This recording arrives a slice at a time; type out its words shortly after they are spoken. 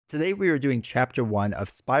Today we are doing chapter 1 of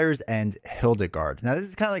Spire's End Hildegard. Now this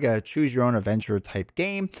is kind of like a choose your own adventure type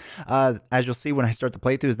game. As you'll see when I start the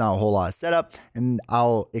playthrough, there's not a whole lot of setup, and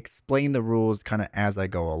I'll explain the rules kind of as I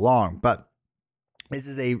go along. But this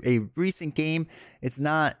is a recent game. It's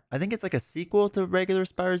not, I think it's like a sequel to regular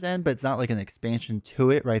Spire's End, but it's not like an expansion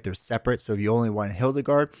to it, right? They're separate. So if you only want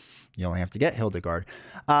Hildegard, you only have to get Hildegard.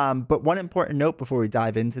 But one important note before we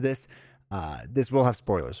dive into this will have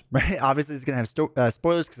spoilers, right? Obviously, it's going to have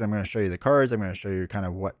spoilers because I'm going to show you the cards. I'm going to show you kind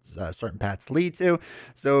of what certain paths lead to.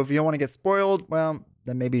 So if you don't want to get spoiled, well,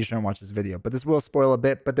 then maybe you shouldn't watch this video. But this will spoil a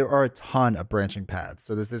bit, but there are a ton of branching paths.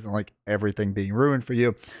 So this isn't like everything being ruined for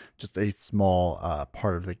you, just a small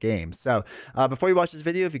part of the game. So before you watch this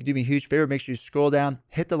video, if you could do me a huge favor, make sure you scroll down,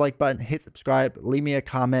 hit the like button, hit subscribe, leave me a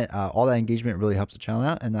comment. All that engagement really helps the channel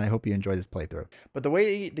out, and I hope you enjoy this playthrough. But the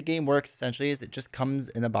way the game works essentially is it just comes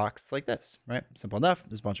in a box like this, right? Simple enough.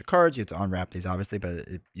 There's a bunch of cards. You have to unwrap these, obviously, but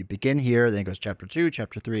you begin here, then it goes chapter 2,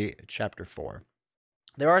 chapter 3, chapter 4.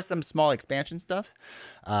 There are some small expansion stuff,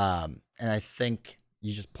 and I think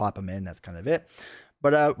you just plop them in. That's kind of it.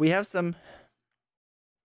 But we have some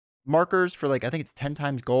markers for, like, I think it's 10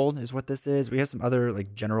 times gold is what this is. We have some other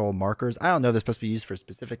like general markers. I don't know if they're supposed to be used for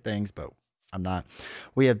specific things, but I'm not.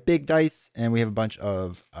 We have big dice, and we have a bunch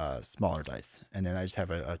of smaller dice. And then I just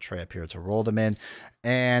have a tray up here to roll them in.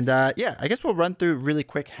 And yeah, I guess we'll run through really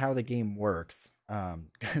quick how the game works,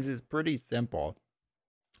 because it's pretty simple.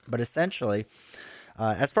 But essentially,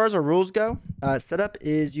 as far as our rules go, setup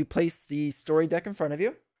is you place the story deck in front of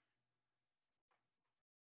you.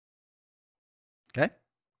 Okay,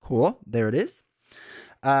 cool. There it is.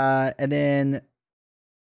 And then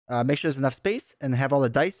make sure there's enough space and have all the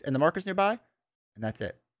dice and the markers nearby. And that's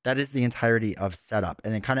it. That is the entirety of setup.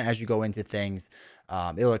 And then kind of as you go into things,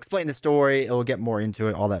 it'll explain the story. It'll get more into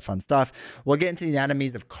it, all that fun stuff. We'll get into the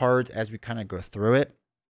anatomies of cards as we kind of go through it.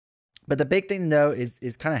 But the big thing, though,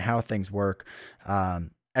 is kind of how things work.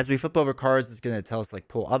 As we flip over cards, it's going to tell us, like,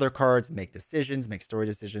 pull other cards, make decisions, make story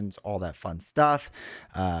decisions, all that fun stuff.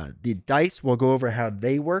 The dice will go over how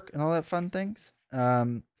they work and all that fun things.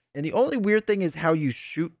 And the only weird thing is how you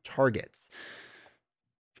shoot targets.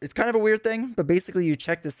 It's kind of a weird thing, but basically you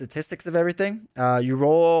check the statistics of everything. You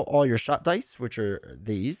roll all your shot dice, which are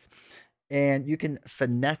these. And you can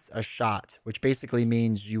finesse a shot, which basically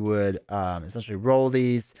means you would essentially roll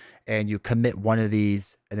these and you commit one of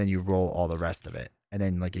these and then you roll all the rest of it. And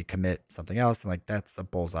then like you commit something else, and like that's a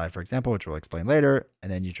bullseye, for example, which we'll explain later. And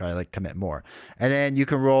then you try like commit more. And then you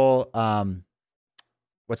can roll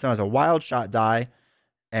what's known as a wild shot die,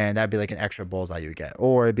 and that'd be like an extra bullseye you would get.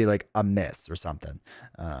 Or it'd be like a miss or something.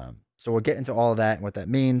 So we'll get into all of that and what that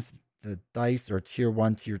means. The dice are tier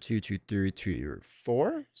 1, tier 2, tier 3, tier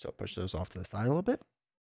 4. So I'll push those off to the side a little bit.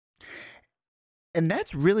 And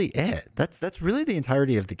that's really it. That's really the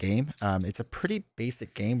entirety of the game. It's a pretty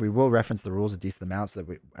basic game. We will reference the rules a decent amount so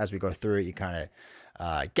that as we go through it, you kind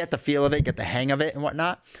of get the feel of it, get the hang of it and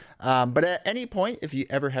whatnot. But at any point, if you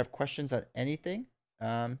ever have questions on anything,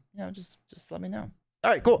 just let me know. All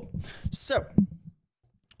right, cool. So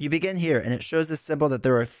you begin here, and it shows this symbol that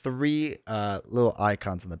there are 3 little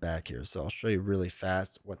icons on the back here. So I'll show you really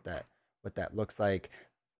fast what that looks like.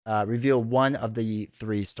 Reveal one of the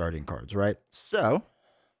 3 starting cards, right? So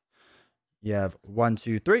you have 1,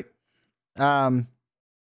 2, 3. It doesn't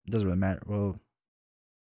really matter. Well,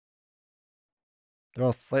 they're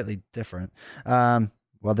all slightly different.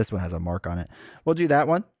 Well, this one has a mark on it. We'll do that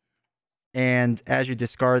one. And as you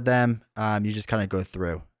discard them, you just kind of go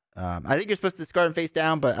through. I think you're supposed to discard them face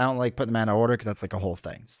down, but I don't like putting them out of order because that's like a whole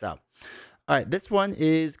thing. So, all right, this one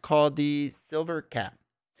is called the Silver Cap.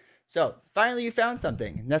 So, finally, you found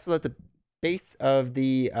something. Nestled at the base of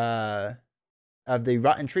the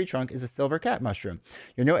rotten tree trunk is a silver cap mushroom.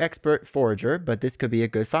 You're no expert forager, but this could be a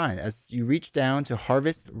good find. As you reach down to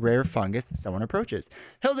harvest rare fungus, someone approaches.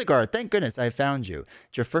 Hildegard, thank goodness I found you.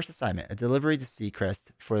 It's your first assignment, a delivery to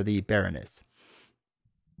Seacrest for the Baroness.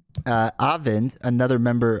 Avind, another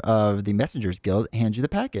member of the Messengers Guild, hands you the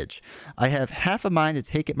package. I have half a mind to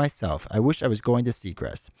take it myself. I wish I was going to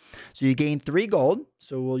Seacrest. So you gain 3 gold.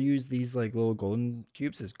 So we'll use these like little golden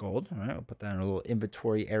cubes as gold. All right, I'll put that in a little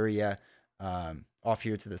inventory area off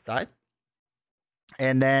here to the side.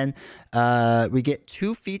 And then we get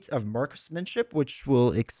 2 feats of marksmanship, which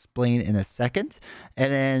we'll explain in a second.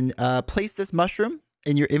 And then place this mushroom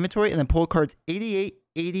in your inventory and then pull cards 88,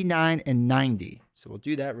 89, and 90. So we'll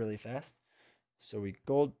do that really fast. So we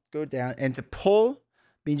go down, and to pull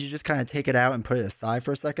means you just kind of take it out and put it aside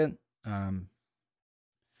for a second. And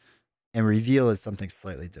reveal is something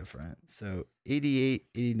slightly different. So 88,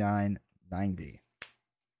 89, 90.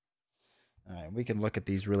 All right, we can look at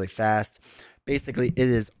these really fast. Basically, it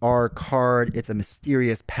is our card. It's a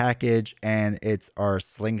mysterious package, and it's our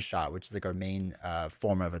slingshot, which is like our main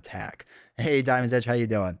form of attack. Hey, Diamond's Edge, how you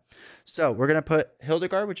doing? So we're gonna put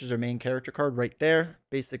Hildegard, which is our main character card, right there.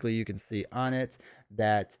 Basically, you can see on it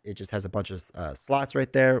that it just has a bunch of slots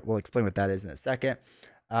right there. We'll explain what that is in a second.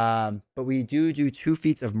 But we do 2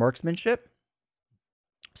 feats of marksmanship.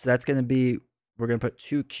 So that's gonna be, we're gonna put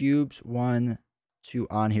 2 cubes, 1, 2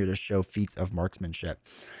 on here to show feats of marksmanship.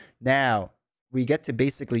 Now, we get to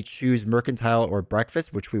basically choose mercantile or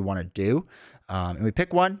breakfast, which we want to do. And we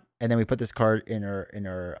pick one, and then we put this card in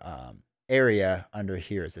our area under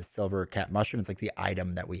here. It's a silver cat mushroom. It's like the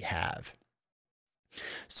item that we have.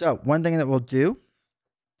 So one thing that we'll do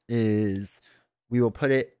is we will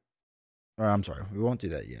put it, or I'm sorry, we won't do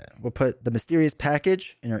that yet. We'll put the mysterious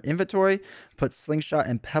package in our inventory, put slingshot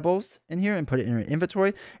and pebbles in here and put it in our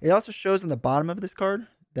inventory. It also shows on the bottom of this card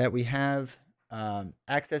that we have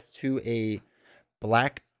access to a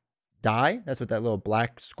black die. That's what that little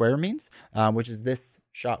black square means, which is this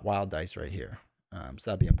shot wild dice right here.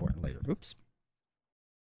 So that'll be important later. Oops.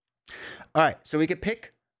 All right, so we could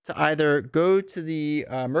pick to either go to the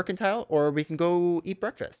mercantile or we can go eat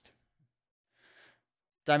breakfast.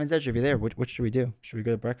 Diamond's Edge, if you're there, what should we do? Should we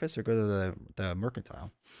go to breakfast or go to the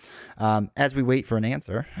mercantile? As we wait for an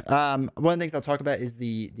answer, one of the things I'll talk about is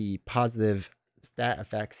the positive stat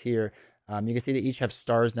effects here. You can see they each have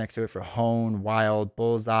stars next to it for hone, wild,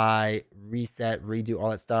 bullseye, reset, redo, all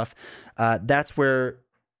that stuff. That's where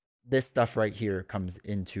this stuff right here comes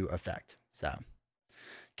into effect. So,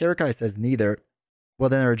 Karakai says neither. Well,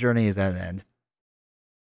 then our journey is at an end.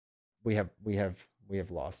 We have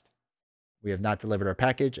lost. We have not delivered our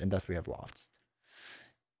package, and thus we have lost.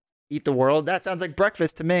 Eat the world. That sounds like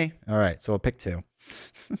breakfast to me. All right, so we'll pick 2.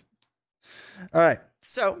 All right,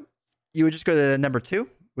 so you would just go to number 2.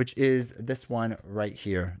 Which is this one right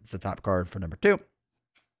here. It's the top card for number 2.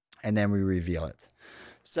 And then we reveal it.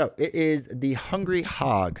 So it is the Hungry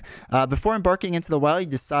Hog. Before embarking into the wild, you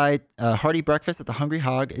decide hearty breakfast at the Hungry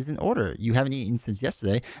Hog is in order. You haven't eaten since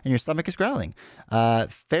yesterday, and your stomach is growling.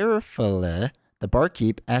 Farfale, the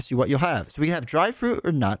barkeep, asks you what you'll have. So we can have dried fruit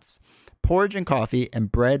or nuts, porridge and coffee, and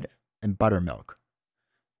bread and buttermilk.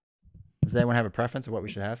 Does anyone have a preference of what we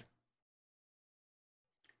should have?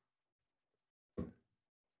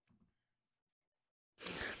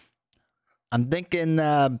 I'm thinking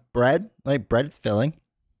bread. Like bread, it's filling.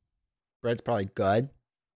 Bread's probably good.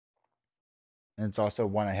 And it's also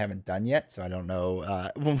one I haven't done yet, so I don't know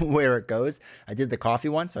where it goes. I did the coffee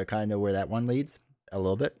one, so I kind of know where that one leads a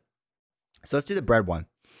little bit. So let's do the bread one.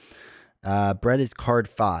 Bread is card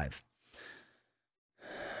 5.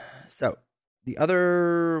 So the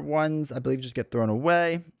other ones, I believe, just get thrown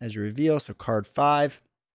away as you reveal. So card 5,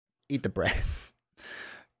 eat the bread.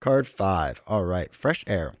 Card 5. All right, fresh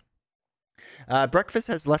air. Breakfast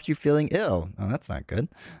has left you feeling ill. Oh, that's not good.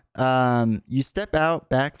 You step out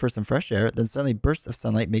back for some fresh air, then suddenly bursts of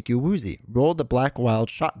sunlight make you woozy. Roll the black wild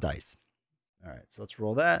shot dice. All right, so let's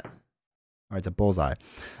roll that. All right, it's a bullseye.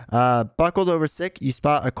 Buckled over sick, you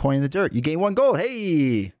spot a coin in the dirt. You gain 1 gold.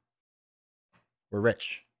 Hey! We're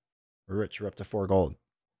rich. We're rich. We're up to 4 gold.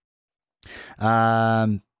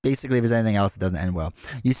 Basically, if there's anything else, it doesn't end well.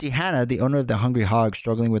 You see Hannah, the owner of the Hungry Hog,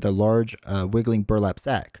 struggling with a large, wiggling burlap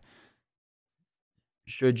sack.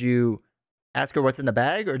 Should you ask her what's in the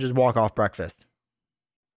bag or just walk off breakfast?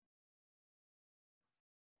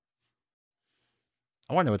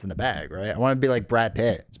 I want to know what's in the bag, right? I want to be like Brad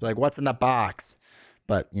Pitt. Just be like, what's in the box?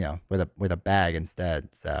 But, you know, with a bag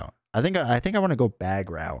instead. So I think I want to go bag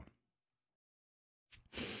route.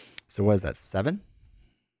 So what is that, 7?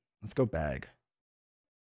 Let's go bag.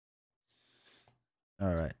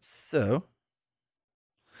 All right, so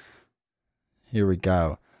here we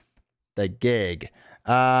go. The gig.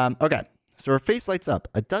 Okay, so her face lights up.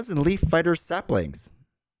 A dozen leaf fighter saplings.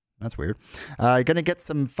 That's weird. You're going to get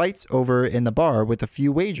some fights over in the bar with a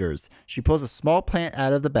few wagers. She pulls a small plant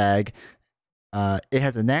out of the bag. It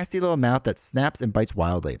has a nasty little mouth that snaps and bites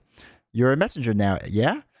wildly. You're a messenger now,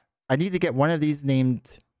 yeah? I need to get one of these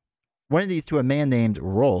to a man named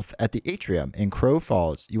Rolf at the atrium in Crow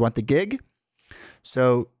Falls. You want the gig?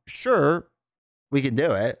 So, sure, we can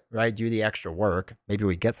do it, right? Do the extra work. Maybe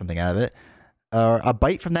we get something out of it. A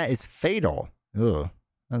bite from that is fatal. Ugh,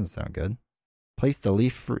 doesn't sound good. Place the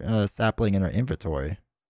leaf sapling in our inventory.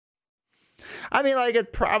 I mean, like,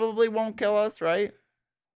 it probably won't kill us, right?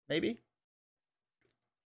 Maybe.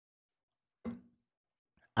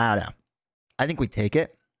 I don't know. I think we take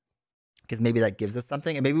it because maybe that gives us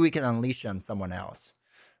something, and maybe we can unleash it on someone else,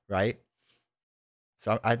 right?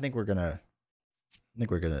 So I think we're gonna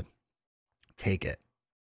take it.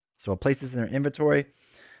 So I'll place this in our inventory,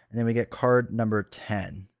 And then we get card number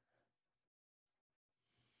 10.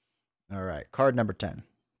 All right, card number 10.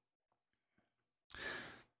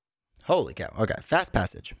 Holy cow. Okay, fast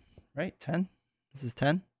passage. Right, 10? This is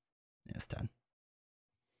 10? Yes, 10.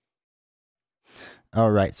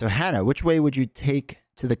 All right, so Hannah, which way would you take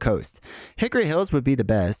to the coast? Hickory Hills would be the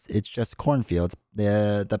best. It's just cornfields.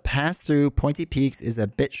 The pass through Pointy Peaks is a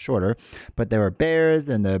bit shorter, but there are bears,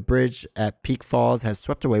 and the bridge at Peak Falls has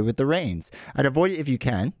swept away with the rains. I'd avoid it if you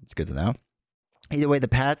can. It's good to know. Either way, the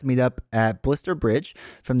paths meet up at Blister Bridge.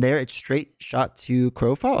 From there, it's straight shot to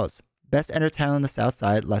Crow Falls. Best enter town on the south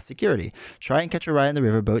side, less security. Try and catch a ride on the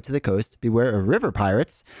riverboat to the coast. Beware of river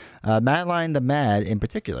pirates, Madeline the Mad in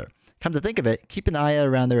particular. Come to think of it, keep an eye out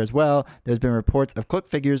around there as well. There's been reports of cloaked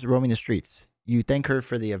figures roaming the streets. You thank her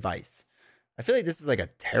for the advice. I feel like this is like a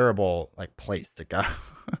terrible place to go.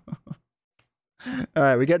 All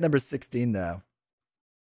right, we get number 16 though.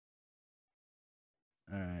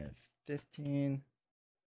 All right, 15.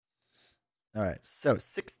 All right, so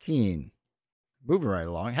 16. Moving right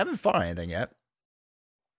along. Haven't found anything yet.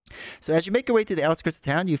 So as you make your way through the outskirts of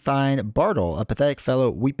town, you find Bartle, a pathetic fellow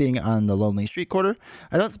weeping on the lonely street corner.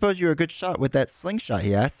 I don't suppose you're a good shot with that slingshot,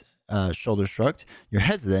 he asks, shoulders shrugged. You're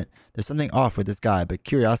hesitant. There's something off with this guy, but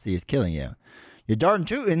curiosity is killing you. You're darn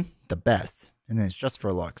tootin', the best. And then it's just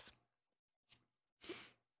for looks.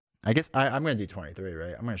 I guess I'm going to do 23,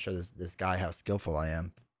 right? I'm going to show this guy how skillful I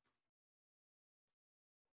am.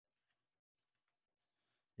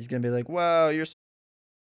 He's going to be like, wow, you're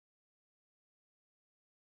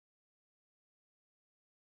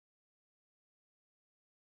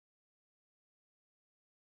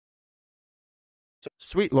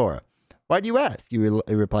Sweet Laura. Why do you ask? You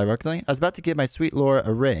reply reluctantly. I was about to give my sweet Laura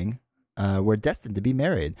a ring. We're destined to be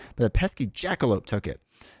married, but a pesky jackalope took it.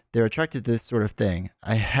 They're attracted to this sort of thing.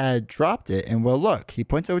 I had dropped it, and well, look. He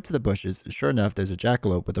points over to the bushes. Sure enough, there's a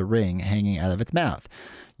jackalope with a ring hanging out of its mouth.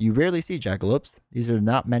 You rarely see jackalopes. These are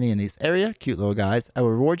not many in this area. Cute little guys. I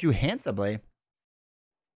will reward you handsomely.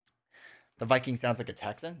 The Viking sounds like a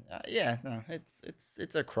Texan. Yeah, no, it's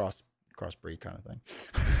a crossbreed kind of thing.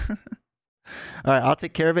 All right, I'll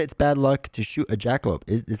take care of it. It's bad luck to shoot a jackalope.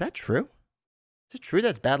 Is that true? Is it true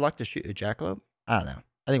that's bad luck to shoot a jackalope? I don't know.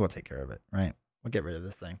 I think we'll take care of it, right? We'll get rid of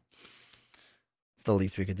this thing. It's the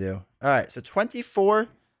least we could do. All right, so 24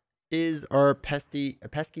 is our pesky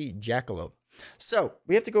jackalope. So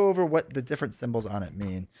we have to go over what the different symbols on it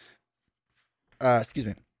mean. Excuse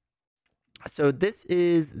me. So this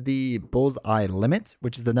is the bullseye limit,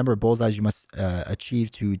 which is the number of bullseyes you must achieve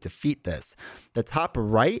to defeat this. The top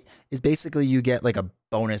right is basically you get like a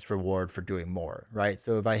bonus reward for doing more, right?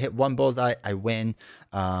 So if I hit one bullseye, I win.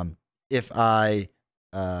 If I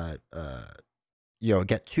get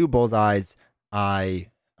two bullseyes, I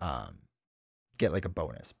get like a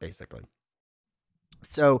bonus, basically.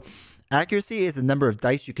 So accuracy is the number of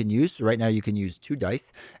dice you can use. So right now you can use 2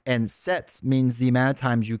 dice, and sets means the amount of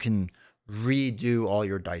times you can redo all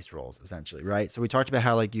your dice rolls, essentially, right? So we talked about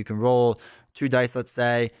how like you can roll 2 dice, let's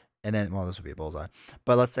say, and then, well, this would be a bullseye,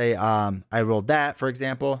 but let's say I rolled that, for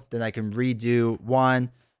example, then I can redo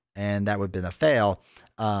 1, and that would have been a fail.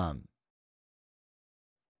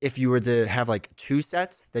 If you were to have like 2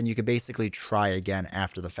 sets, then you could basically try again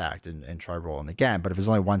after the fact and try rolling again. But if there's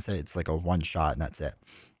only 1 set, it's like a 1 shot and that's it.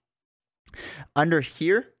 Under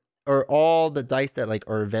here are all the dice that like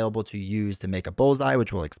are available to use to make a bullseye,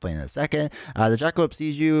 which we'll explain in a second. The jackalope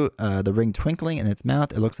sees you, the ring twinkling in its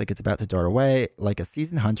mouth. It looks like it's about to dart away. Like a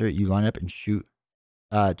seasoned hunter, you line up and shoot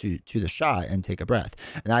to the shot and take a breath.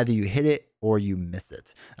 And either you hit it or you miss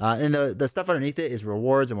it. And the stuff underneath it is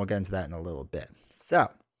rewards, and we'll get into that in a little bit. So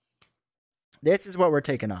this is what we're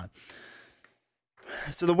taking on.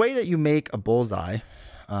 So the way that you make a bullseye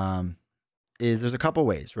is there's a couple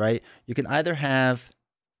ways, right? You can either have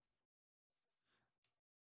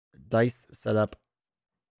dice set up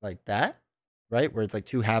like that, right? Where it's like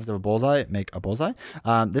 2 halves of a bullseye, make a bullseye.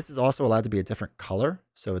 This is also allowed to be a different color.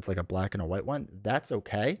 So it's like a black and a white one. That's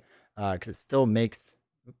okay. Because it still makes,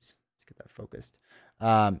 oops, let's get that focused.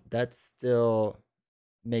 That still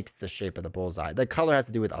makes the shape of the bullseye. The color has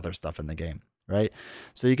to do with other stuff in the game, right?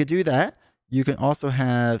 So you could do that. You can also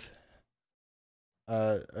have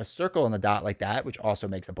a circle and a dot like that, which also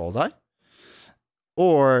makes a bullseye.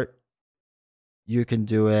 Or you can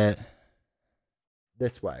do it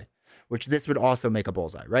this way, which this would also make a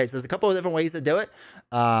bullseye, right? So there's a couple of different ways to do it,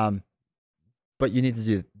 but you need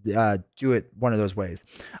to do it one of those ways.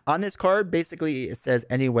 On this card, basically, it says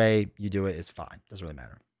any way you do it is fine. Doesn't really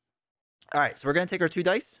matter. All right, so we're going to take our 2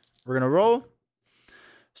 dice. We're going to roll.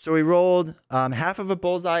 So we rolled half of a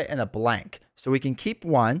bullseye and a blank. So we can keep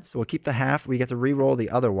 1. So we'll keep the half. We get to re-roll the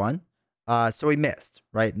other one. So we missed,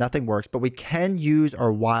 right? Nothing works, but we can use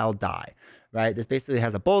our wild die, right? This basically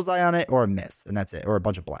has a bullseye on it or a miss, and that's it, or a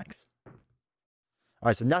bunch of blanks. All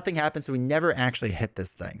right, so nothing happened, so we never actually hit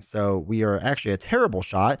this thing. So we are actually a terrible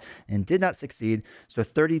shot and did not succeed. So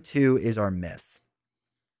 32 is our miss.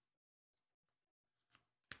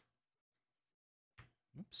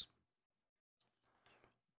 Oops.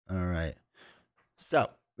 All right. So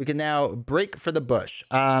we can now break for the bush.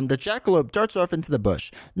 The jackalope darts off into the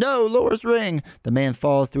bush. No, Laura's ring. The man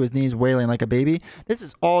falls to his knees, wailing like a baby. This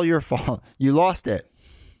is all your fault. You lost it.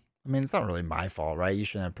 I mean, it's not really my fault, right? You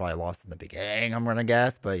shouldn't have probably lost in the beginning, I'm going to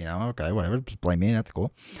guess. But, you know, okay, whatever. Just blame me. That's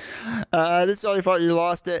cool. This is all your fault. You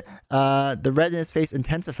lost it. The red in his face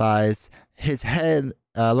intensifies. His head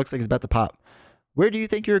looks like it's about to pop. Where do you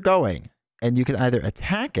think you're going? And you can either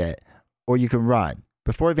attack it or you can run.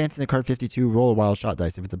 Before advancing to card 52, roll a wild shot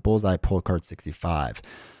dice. If it's a bullseye, pull card 65.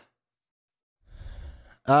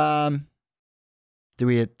 Do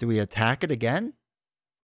we attack it again?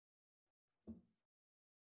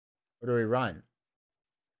 Or do we run?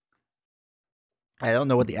 I don't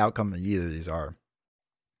know what the outcome of either of these are.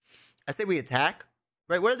 I say we attack.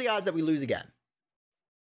 Right? What are the odds that we lose again?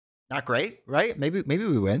 Not great, right? Maybe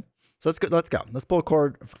we win. So let's go. Let's pull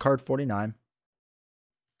card 49.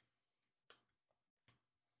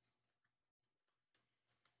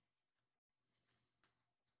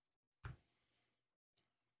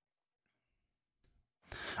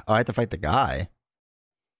 Oh, I have to fight the guy.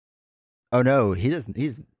 Oh no, he doesn't.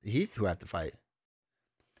 He's who I have to fight.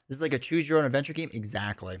 This is like a choose your own adventure game.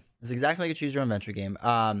 Exactly. It's exactly like a choose your own adventure game.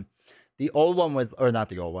 The old one was, or not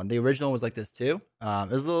the old one. The original was like this too. It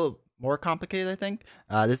was a little more complicated, I think.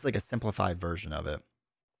 This is like a simplified version of it.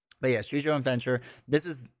 But yeah, choose your own adventure.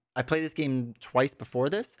 I played this game twice before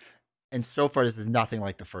this, and so far this is nothing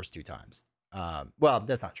like the first two times. Well,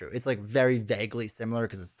 that's not true. It's like very vaguely similar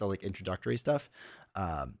because it's still like introductory stuff.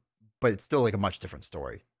 But it's still like a much different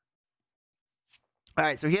story. All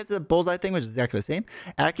right, so he has the bullseye thing, which is exactly the same.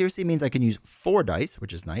 Accuracy means I can use 4 dice,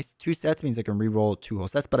 which is nice. 2 sets means I can re-roll 2 whole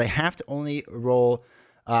sets, but I have to only roll.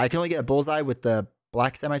 I can only get a bullseye with the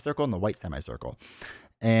black semicircle and the white semicircle.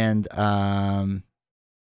 And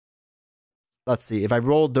let's see. If I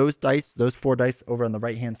roll those dice, those 4 dice over on the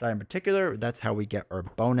right-hand side in particular, that's how we get our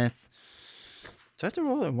bonus. Do I have to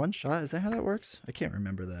roll it in one shot? Is that how that works? I can't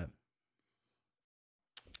remember that.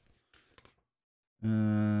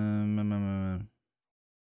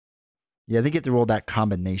 Yeah, I think you have to roll that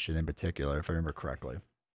combination in particular, if I remember correctly.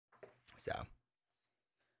 So,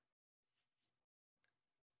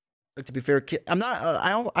 look, to be fair, I'm not.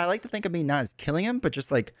 I like to think of me not as killing him, but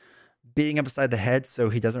just like beating him upside the head so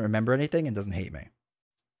he doesn't remember anything and doesn't hate me.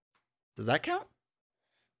 Does that count?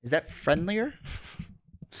 Is that friendlier?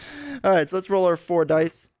 All right, so let's roll our 4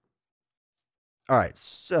 dice. All right,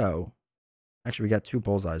 so actually we got 2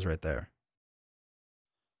 bullseyes right there.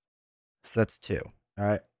 So that's 2. All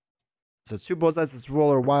right. So 2 bullseyes. Let's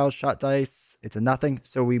roll our wild shot dice. It's a nothing.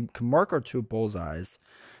 So we can mark our 2 bullseyes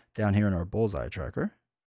down here in our bullseye tracker.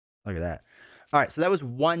 Look at that. All right. So that was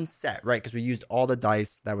 1 set, right? Because we used all the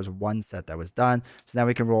dice. That was 1 set that was done. So now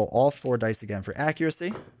we can roll all 4 dice again for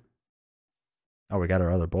accuracy. Oh, we got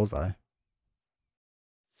our other bullseye.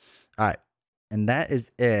 All right. And that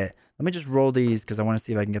is it. Let me just roll these because I want to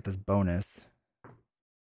see if I can get this bonus.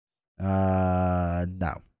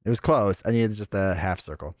 No. It was close. I needed just a half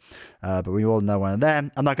circle. But we rolled another one of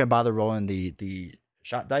them. I'm not going to bother rolling the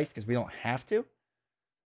shot dice because we don't have to.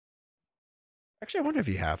 Actually, I wonder if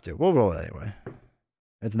you have to. We'll roll it anyway.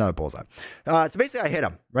 It's another bullseye. So basically, I hit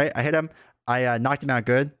him, right? I hit him. I knocked him out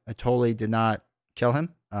good. I totally did not kill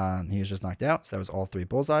him. He was just knocked out. So that was all 3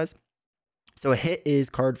 bullseyes. So a hit is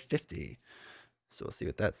card 50. So we'll see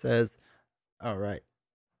what that says. All right.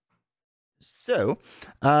 So,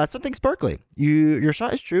 something sparkly. Your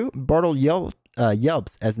shot is true. Bartle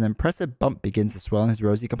yelps as an impressive bump begins to swell in his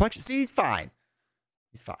rosy complexion. See, he's fine.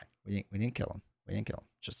 He's fine. We didn't kill him. We didn't kill him.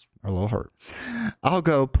 Just a little hurt. I'll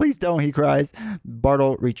go. Please don't, he cries.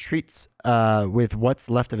 Bartle retreats with what's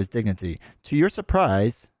left of his dignity. To your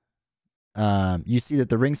surprise, you see that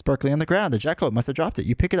the ring's sparkling on the ground. The jackalope must have dropped it.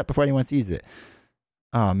 You pick it up before anyone sees it.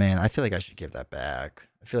 Oh, man, I feel like I should give that back.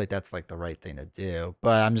 I feel like that's like the right thing to do,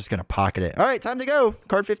 but I'm just going to pocket it. All right, time to go.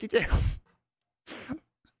 Card 52.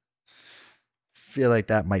 Feel like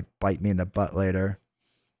that might bite me in the butt later.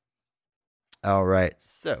 All right,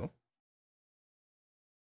 so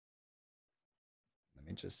let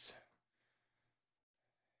me just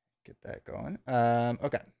get that going.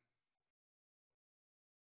 Okay.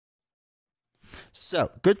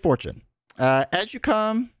 So, good fortune. As you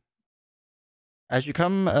come As you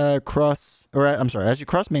come across, or I'm sorry, as you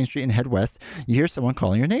cross Main Street and head west, you hear someone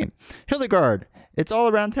calling your name. Hildegard, it's all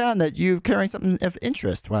around town that you're carrying something of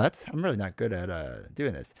interest. Well, I'm really not good at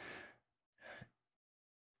doing this.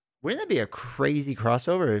 Wouldn't that be a crazy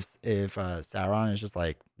crossover if Sauron is just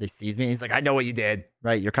like, they sees me and he's like, I know what you did,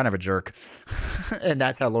 right? You're kind of a jerk. And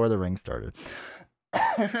that's how Lord of the Rings started.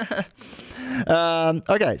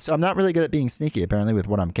 Okay, so I'm not really good at being sneaky, apparently, with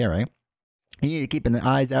what I'm carrying. You need to keep an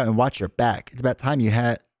eyes out and watch your back. It's about time you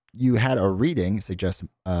had a reading, suggests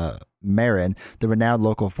Marin, the renowned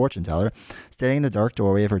local fortune teller. Standing in the dark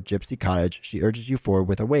doorway of her gypsy cottage, she urges you forward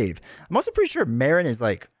with a wave. I'm also pretty sure Marin is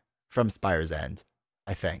like from Spire's End,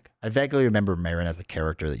 I think. I vaguely remember Marin as a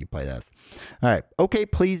character that you played as. All right. Okay,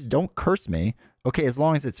 please don't curse me. Okay, as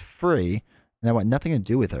long as it's free, and I want nothing to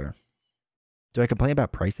do with her. Do I complain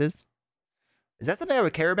about prices? Is that something I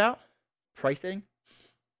would care about? Pricing?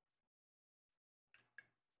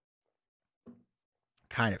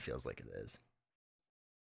 Kind of feels like it is.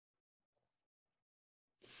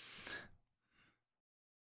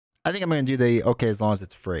 I think I'm going to do the okay as long as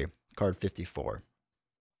it's free. Card 54.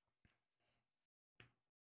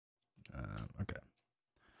 Okay.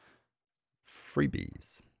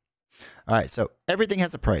 Freebies. All right, so everything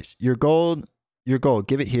has a price. Your gold,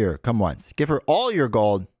 give it here. Come once. Give her all your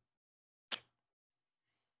gold.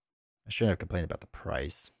 I shouldn't have complained about the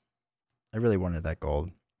price. I really wanted that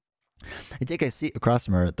gold. You take a seat across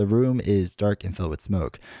from her. The room is dark and filled with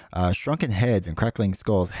smoke. Shrunken heads and crackling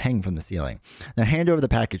skulls hang from the ceiling. Now hand over the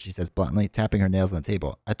package, she says bluntly, tapping her nails on the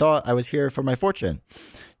table. I thought I was here for my fortune.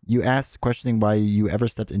 You ask, questioning why you ever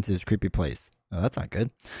stepped into this creepy place. Oh, that's not good.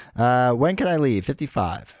 When can I leave?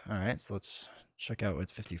 55. All right, so let's check out what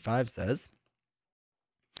 55 says.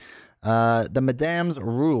 The Madame's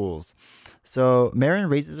rules. So Marin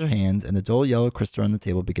raises her hands and the dull yellow crystal on the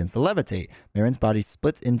table begins to levitate. Marin's body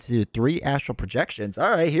splits into 3 astral projections. All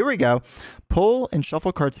right, here we go. Pull and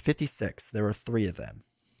shuffle cards 56. There were 3 of them.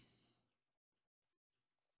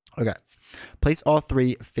 Okay. Place all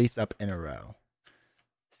 3 face up in a row.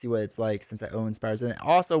 See what it's like since I own Spires. And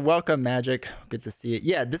also, welcome, Magic. Good to see it.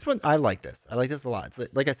 Yeah, this one, I like this. I like this a lot. It's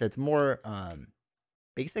like I said, it's more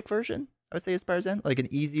basic version, I would say, of Spires End. Like an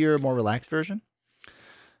easier, more relaxed version.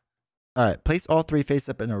 All right, place all 3 face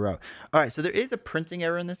up in a row. All right, so there is a printing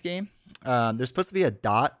error in this game. There's supposed to be a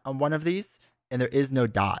dot on one of these, and there is no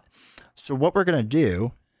dot. So what we're going to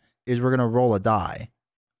do is we're going to roll a die.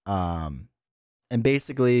 And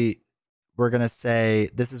basically, we're going to say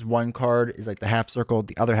this is one card is like the half circle.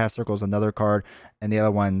 The other half circle is another card, and the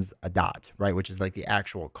other one's a dot, right, which is like the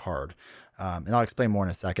actual card. And I'll explain more in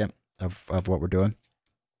a second of what we're doing.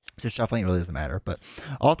 So shuffling, it really doesn't matter, but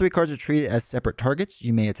all 3 cards are treated as separate targets.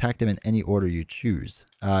 You may attack them in any order you choose.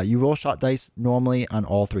 You roll shot dice normally on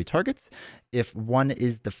all 3 targets. If one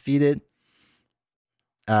is defeated,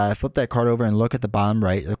 flip that card over and look at the bottom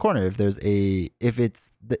right of the corner. If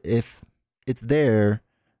it's there,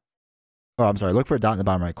 oh, I'm sorry, look for a dot in the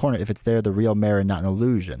bottom right corner. If it's there, the real Marin, not an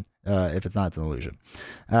illusion. If it's not, it's an illusion.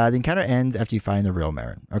 The encounter ends after you find the real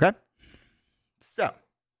Marin. Okay, so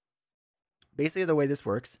basically the way this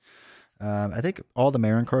works, I think all the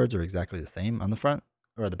Marin cards are exactly the same on the front,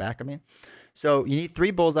 or the back, I mean. So you need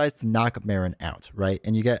 3 bullseyes to knock Marin out, right?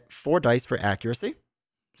 And you get 4 dice for accuracy.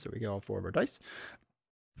 So we get all 4 of our dice.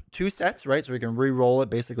 2 sets, right? So we can re-roll it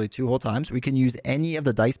basically 2 whole times. We can use any of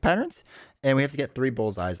the dice patterns, and we have to get 3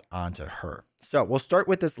 bullseyes onto her. So we'll start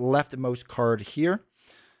with this leftmost card here,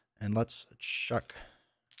 and let's chuck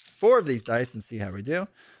 4 of these dice and see how we do.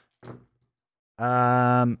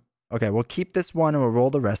 Okay, we'll keep this one and we'll roll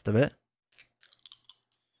the rest of it.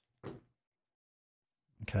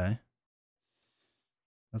 Okay.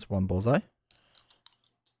 That's 1 bullseye.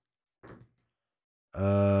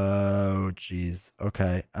 Oh, geez.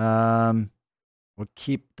 Okay. We'll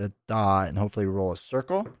keep the dot and hopefully roll a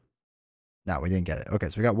circle. No, we didn't get it. Okay,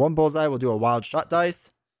 so we got 1 bullseye. We'll do a wild shot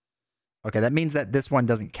dice. Okay, that means that this one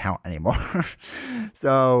doesn't count anymore.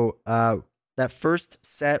 So, that first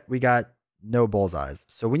set, we got no bullseyes.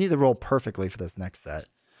 So we need to roll perfectly for this next set.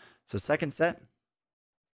 So second set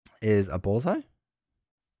is a bullseye.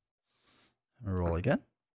 Roll again.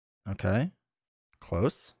 Okay.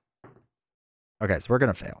 Close. Okay, so we're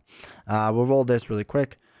going to fail. We'll roll this really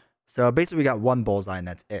quick. So basically we got 1 bullseye and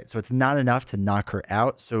that's it. So it's not enough to knock her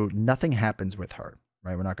out. So nothing happens with her,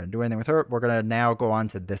 right? We're not going to do anything with her. We're going to now go on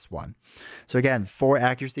to this one. So again, 4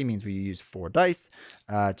 accuracy means we use 4 dice.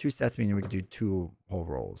 2 sets meaning we can do 2 whole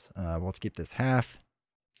rolls. We'll keep this half.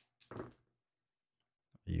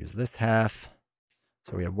 Use this half.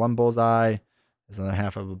 So we have 1 bullseye. There's another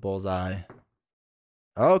half of a bullseye.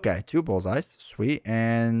 Okay, 2 bullseyes. Sweet.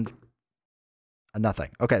 And A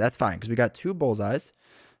nothing. Okay, that's fine because we got 2 bullseyes.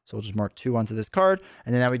 So we'll just mark 2 onto this card.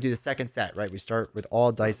 And then now we do the second set, right? We start with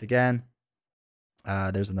all dice again.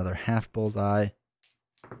 There's another half bullseye.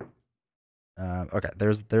 Okay,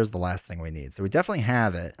 there's the last thing we need. So we definitely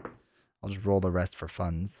have it. I'll just roll the rest for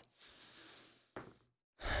funds.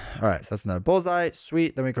 All right, so that's another bullseye.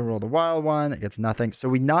 Sweet. Then we can roll the wild one. It gets nothing. So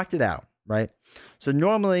we knocked it out, right? So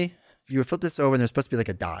normally you would flip this over and there's supposed to be like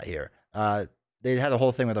a dot here. They had a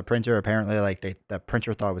whole thing with a printer. Apparently, like the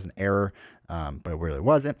printer thought it was an error, but it really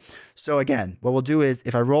wasn't. So again, what we'll do is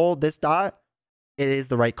if I roll this dot, it is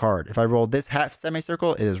the right card. If I roll this half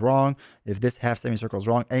semicircle, it is wrong. If this half semicircle is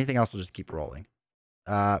wrong, anything else will just keep rolling.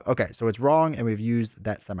 Okay, so it's wrong, and we've used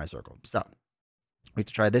that semicircle. So we have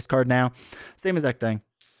to try this card now. Same exact thing.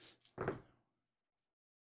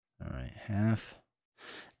 All right, half.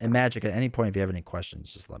 And Magic, at any point, if you have any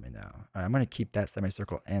questions, just let me know. All right, I'm going to keep that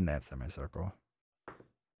semicircle and that semicircle.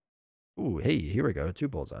 Ooh, hey, here we go. 2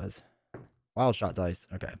 bullseyes. Wild shot dice.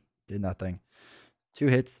 Okay, did nothing. 2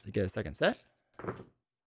 hits to get a second set.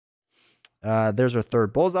 There's our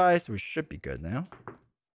third bullseye, so we should be good now.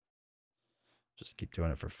 Just keep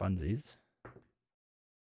doing it for funsies.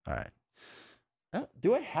 All right. Oh,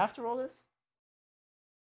 do I have to roll this?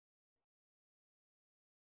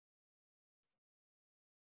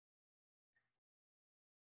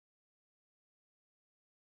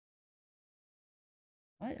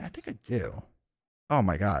 I think I do. Oh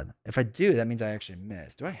my god. If I do, that means I actually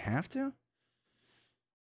missed. Do I have to?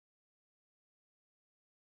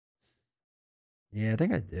 Yeah, I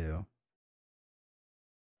think I do.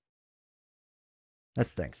 That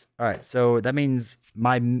stinks. All right, so that means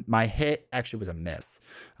my hit actually was a miss.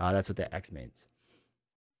 That's what the X means.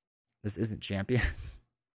 This isn't champions.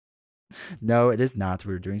 No, it is not.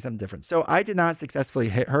 We were doing something different. So I did not successfully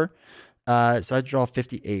hit her. So I draw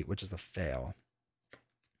 58, which is a fail.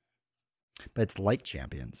 But it's like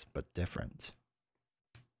champions, but different.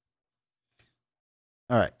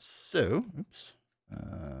 All right, so, oops. Hold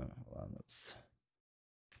on,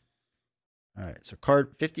 all right, so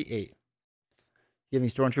card 58. Giving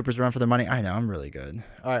stormtroopers a run for their money. I know, I'm really good.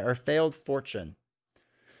 All right, our failed fortune.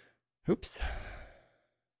 Oops.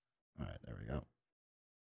 All right, there we go.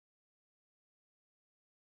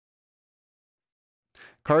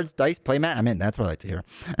 Cards, dice, playmat. I'm in. That's what I like to hear.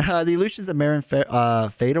 The illusions of Marin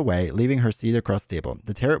fade away, leaving her seat across the table.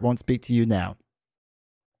 The tarot won't speak to you now.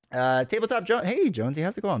 Tabletop Jones. Hey, Jonesy,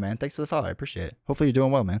 how's it going, man? Thanks for the follow. I appreciate it. Hopefully you're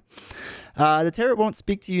doing well, man. The tarot won't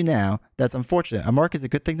speak to you now. That's unfortunate. A mark is a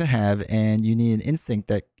good thing to have, and you need an instinct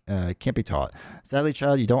that can't be taught. Sadly,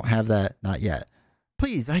 child, you don't have that. Not yet.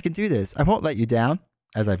 Please, I can do this. I won't let you down,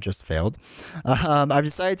 as I've just failed. I've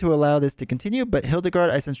decided to allow this to continue, but Hildegard,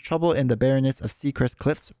 I sense trouble in the barrenness of Seacrest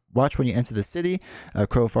Cliffs. Watch when you enter the city.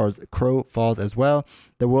 Crow falls as well.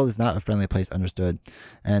 The world is not a friendly place, understood.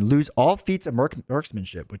 And lose all feats of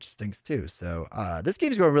marksmanship, which stinks too. So this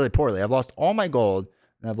game is going really poorly. I've lost all my gold,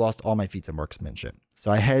 and I've lost all my feats of marksmanship.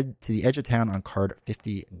 So I head to the edge of town on card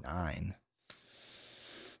 59.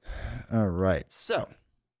 All right, so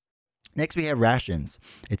next, we have rations.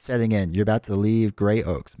 It's setting in. You're about to leave Grey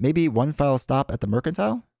Oaks. Maybe one final stop at the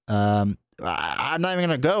Mercantile? I'm not even going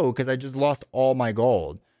to go because I just lost all my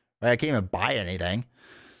gold. Right? I can't even buy anything.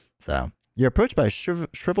 So, you're approached by a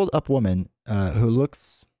shriveled up woman who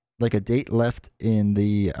looks like a date left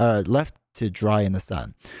to dry in the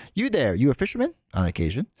sun. You there, you a fisherman? On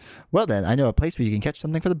occasion. Well then, I know a place where you can catch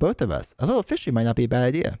something for the both of us. A little fishing might not be a bad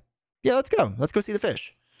idea. Yeah, let's go. Let's go see the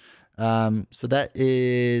fish. So that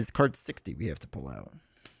is card 60 we have to pull out.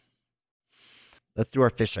 Let's do our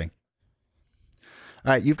fishing.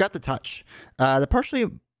 All right, you've got the touch. The partially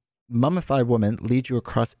mummified woman leads you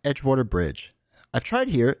across Edgewater Bridge. I've tried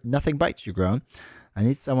here. Nothing bites, you groan. I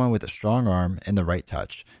need someone with a strong arm and the right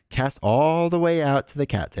touch. Cast all the way out to the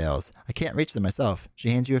cattails. I can't reach them myself. She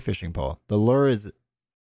hands you a fishing pole. The lure is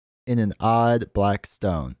in an odd black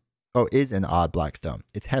stone. Oh, is an odd black stone.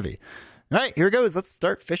 It's heavy. All right, here it goes. Let's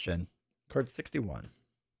start fishing. Card 61.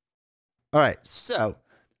 All right, so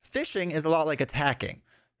fishing is a lot like attacking.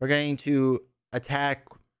 We're going to attack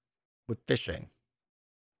with fishing.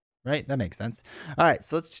 Right? That makes sense. All right,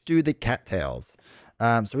 so let's do the cattails.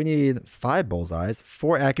 So we need 5 bullseyes,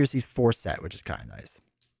 4 accuracy, 4 set, which is kind of nice.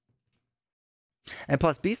 And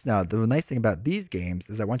plus Beast now, the nice thing about these games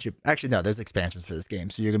is that once you... Actually, no, there's expansions for this game,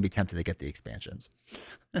 so you're going to be tempted to get the expansions.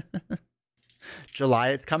 July,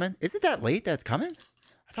 it's coming. Is it that late that's coming?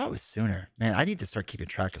 I thought it was sooner. Man, I need to start keeping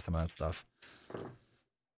track of some of that stuff.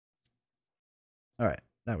 All right,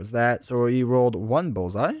 that was that. So we rolled 1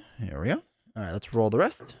 bullseye. Here we go. All right, let's roll the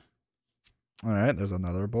rest. All right, there's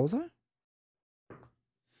another bullseye.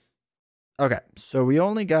 Okay, so we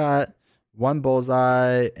only got one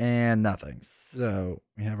bullseye, and nothing. So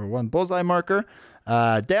we have our one bullseye marker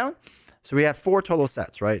down. So we have 4 total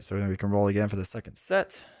sets, right? So we can roll again for the second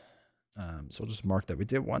set. So we'll just mark that we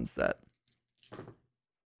did 1 set.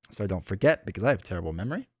 So I don't forget, because I have terrible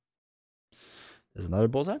memory. There's another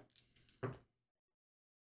bullseye.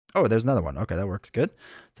 Oh, there's another one. Okay, that works good.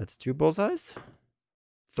 That's 2 bullseyes.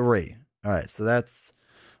 3. All right, so that's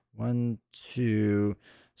 1, 2.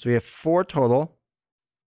 So we have 4 total.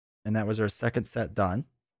 And that was our second set done.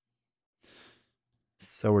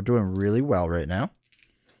 So we're doing really well right now.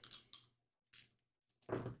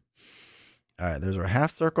 All right, there's our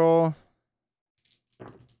half circle.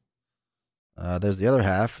 There's the other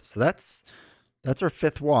half. So that's our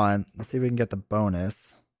 5th one. Let's see if we can get the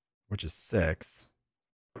bonus, which is 6.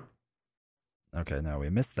 Okay, no,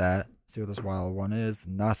 we missed that. Let's see what this wild one is.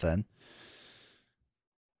 Nothing.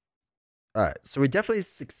 All right, so we definitely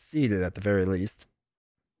succeeded at the very least.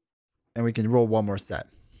 And we can roll 1 more set.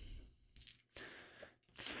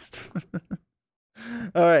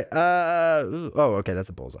 All right. Oh, okay. That's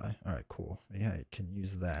a bullseye. All right, cool. Yeah, you can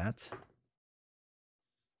use that.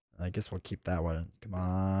 I guess we'll keep that one. Come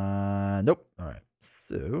on. Nope. All right.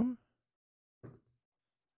 So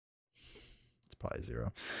it's probably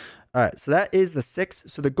 0. All right. So that is the 6.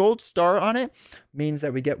 So the gold star on it means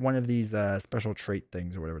that we get one of these special trait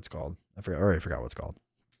things or whatever it's called. I already forgot what it's called.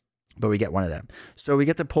 But we get one of them. So we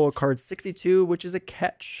get to pull card 62, which is a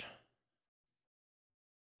catch.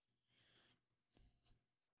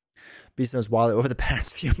 Beast knows Wally over the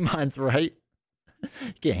past few months, right?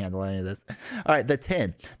 You can't handle any of this. All right, the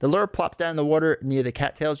 10. The lure plops down in the water near the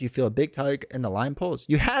cattails. You feel a big tug and the line pulls.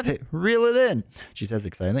 You have it. Reel it in, she says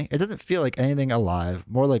excitedly. It doesn't feel like anything alive,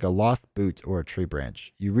 more like a lost boot or a tree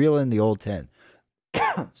branch. You reel in the old 10.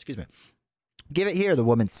 Excuse me. Give it here. The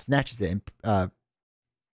woman snatches it and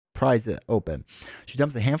pries it open. She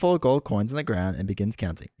dumps a handful of gold coins on the ground and begins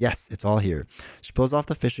counting. Yes, it's all here. She pulls off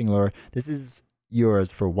the fishing lure. This is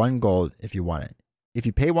yours for 1 gold if you want it. If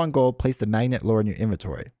you pay 1 gold, place the magnet lure in your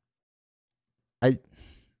inventory. I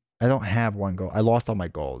don't have 1 gold. I lost all my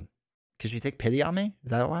gold. Could she take pity on me?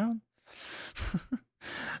 Is that allowed?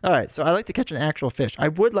 All right, so I like to catch an actual fish. I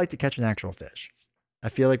would like to catch an actual fish. I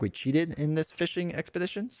feel like we cheated in this fishing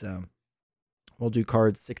expedition, so we'll do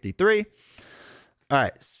card 63. All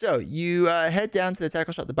right, so you head down to the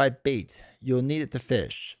tackle shop to buy bait. You'll need it to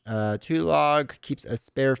fish. 2 log keeps a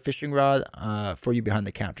spare fishing rod for you behind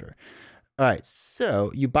the counter. All right, so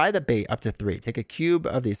you buy the bait up to 3. Take a cube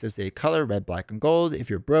of the associated color, red, black, and gold. If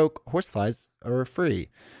you're broke, horseflies are free.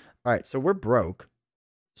 All right, so we're broke.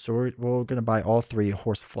 So we're going to buy all 3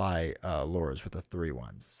 horsefly lures with the 3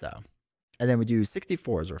 ones. So, and then we do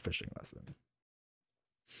 64 as our fishing lesson.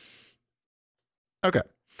 Okay.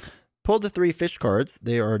 Pulled the 3 fish cards.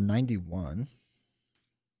 They are 91.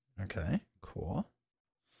 Okay, cool.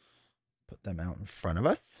 Put them out in front of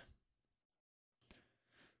us.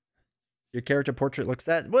 Your character portrait looks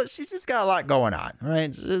at, well, she's just got a lot going on, right?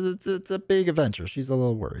 It's a big adventure. She's a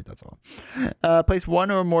little worried, that's all. Place 1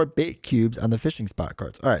 or more bait cubes on the fishing spot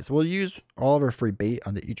cards. All right, so we'll use all of our free bait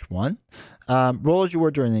onto each one. Roll as you were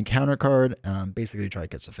during the encounter card. Basically, try to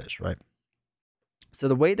catch the fish, right? So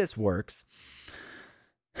the way this works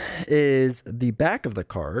is the back of the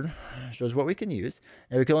card shows what we can use,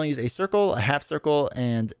 and we can only use a circle, a half circle,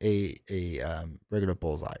 and a regular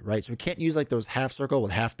bullseye, right? So we can't use like those half circle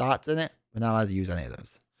with half dots in it. We're not allowed to use any of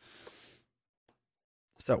those.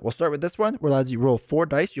 So we'll start with this one. We're allowed to roll 4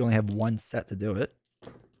 dice. You only have 1 set to do it.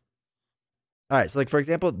 All right, so like for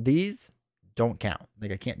example, these don't count.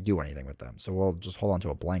 Like I can't do anything with them. So we'll just hold on to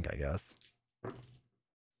a blank, I guess.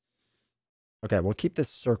 Okay, we'll keep this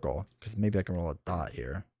circle because maybe I can roll a dot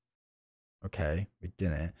here. Okay, we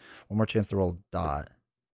didn't. 1 more chance to roll a dot.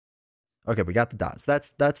 Okay, we got the dots.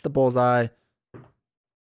 That's the bullseye.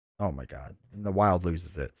 Oh my god. And the wild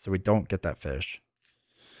loses it, so we don't get that fish.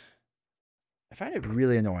 I find it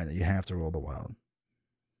really annoying that you have to roll the wild.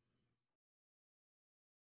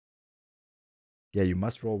 Yeah, you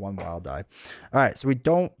must roll 1 wild die. All right, so we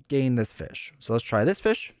don't gain this fish. So let's try this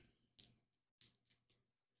fish.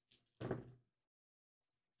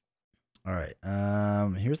 All right,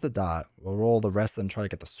 here's the dot. We'll roll the rest of them, try to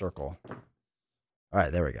get the circle. All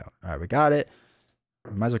right, there we go. All right, we got it.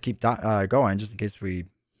 We might as well keep going just in case we,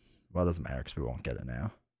 well, it doesn't matter because we won't get it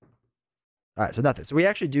now. All right, so nothing. So we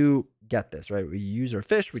actually do get this, right? We use our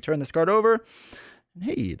fish, we turn this card over, and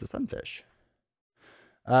hey, it's a sunfish.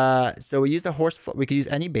 So we use the horse, we could use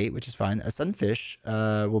any bait, which is fine. A sunfish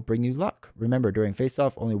will bring you luck. Remember, during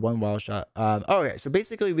face-off, only 1 wild shot. Okay, so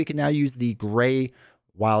basically we can now use the gray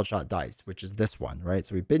wild shot dice, which is this one, right?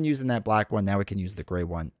 So we've been using that black one. Now we can use the gray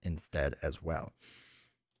one instead as well.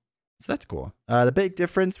 So that's cool. The big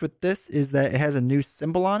difference with this is that it has a new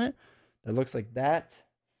symbol on it that looks like that,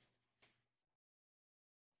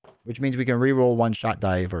 which means we can reroll one shot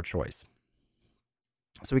die of our choice.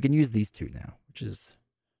 So we can use these two now, which is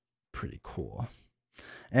pretty cool.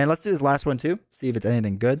 And let's do this last one too. See if it's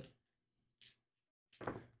anything good.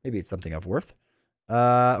 Maybe it's something of worth.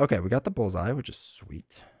 Okay, we got the bullseye, which is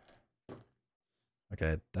sweet.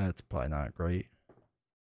 Okay, that's probably not great.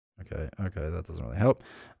 Okay, that doesn't really help.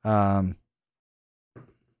 All right,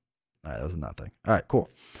 that was nothing. All right, cool.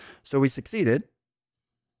 So we succeeded.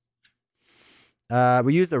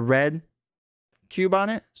 We used a red cube on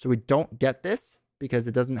it, so we don't get this because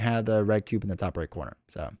it doesn't have the red cube in the top right corner.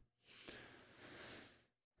 So,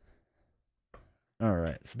 all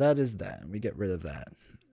right, so that is that. We get rid of that.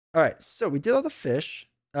 All right, so we did all the fish.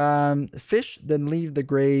 Fish then leave the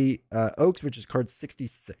gray oaks, which is card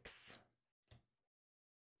 66.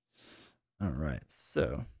 All right,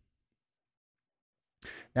 so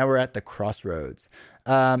now we're at the crossroads.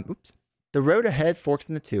 Oops. The road ahead forks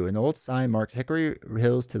into two. An old sign marks Hickory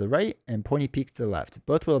Hills to the right and Pointy Peaks to the left.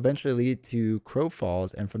 Both will eventually lead to Crow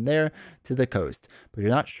Falls and from there to the coast, but you're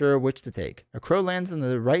not sure which to take. A crow lands on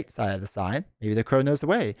the right side of the sign. Maybe the crow knows the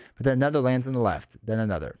way, but then another lands on the left, then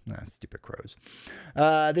another. Stupid crows.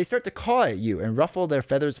 They start to caw at you and ruffle their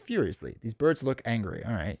feathers furiously. These birds look angry.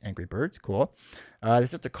 All right, angry birds, cool. They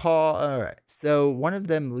start to caw. All right, so one of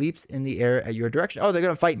them leaps in the air at your direction. Oh, they're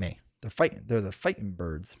going to fight me. They're the fighting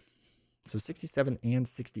birds. So 67 and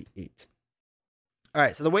 68. All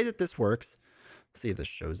right, so the way that this works, let's see if this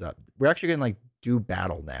shows up. We're actually going to like do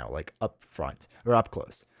battle now, like up front or up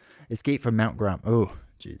close. Escape from Mount Grum. Oh,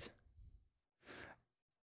 jeez.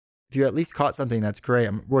 If you at least caught something, that's great.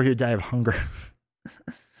 I'm worried you die of hunger.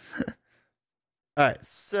 All right,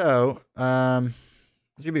 so it's going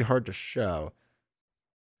to be hard to show.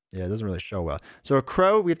 Yeah, it doesn't really show well. So a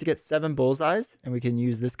crow, we have to get 7 bullseyes, and we can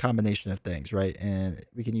use this combination of things, right? And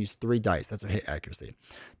we can use 3 dice. That's our hit accuracy.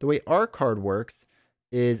 The way our card works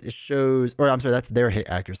is it shows, or I'm sorry, that's their hit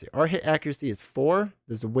accuracy. Our hit accuracy is 4.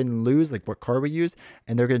 There's a win-lose, like what card we use,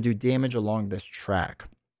 and they're going to do damage along this track.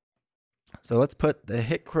 So let's put the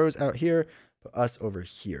hit crows out here, put us over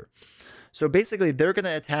here. So basically, they're going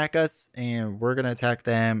to attack us, and we're going to attack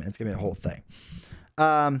them, and it's going to be a whole thing.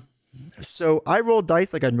 So I roll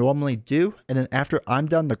dice like I normally do, and then after I'm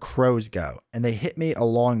done, the crows go, and they hit me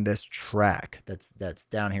along this track that's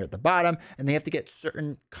down here at the bottom, and they have to get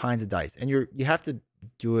certain kinds of dice, and you have to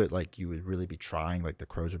do it like you would really be trying, like the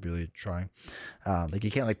crows would be really trying. Like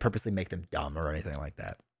you can't like purposely make them dumb or anything like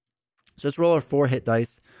that. So let's roll our 4 hit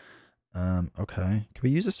dice. Okay, can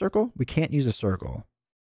we use a circle? We can't use a circle.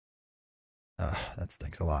 That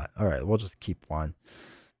stinks a lot. All right, we'll just keep one.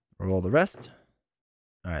 Roll the rest.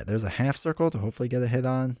 All right, there's a half circle to hopefully get a hit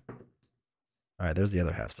on. All right, there's the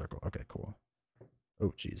other half circle. Okay, cool.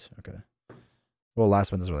 Oh, geez. Okay. Well,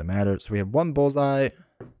 last one doesn't really matter. So we have 1 bullseye.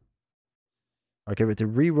 Okay, we have to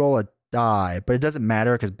re-roll a die, but it doesn't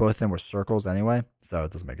matter because both of them were circles anyway, so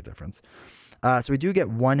it doesn't make a difference. So we do get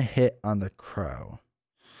 1 hit on the crow.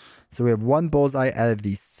 So we have 1 bullseye out of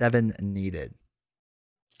the 7 needed.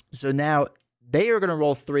 So now they are going to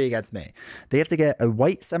roll 3 against me. They have to get a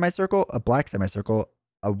white semicircle, a black semicircle,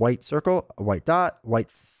 a white circle, a white dot,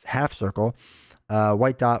 white half circle,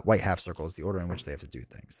 white dot, white half circle is the order in which they have to do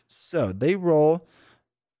things. So they roll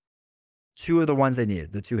 2 of the ones they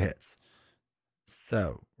needed, the 2 hits.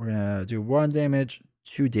 So we're going to do 1 damage,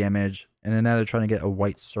 2 damage, and then now they're trying to get a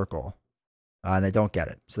white circle. And they don't get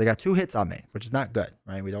it. So they got 2 hits on me, which is not good,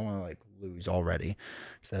 right? We don't want to like lose already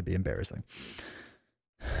because that'd be embarrassing.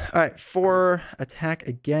 All right, for attack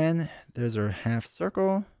again, there's our half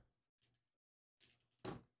circle.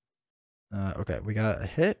 Okay, we got a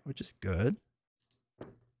hit, which is good.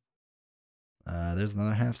 There's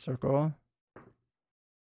another half circle.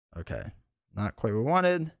 Okay, not quite what we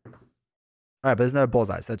wanted. All right, but there's another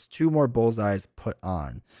bullseye. So that's 2 more bullseyes put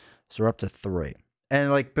on. So we're up to 3.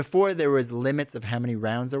 And like before, there was limits of how many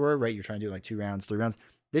rounds there were, right? You're trying to do like 2 rounds, 3 rounds.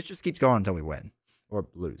 This just keeps going until we win or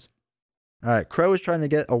lose. All right, crow is trying to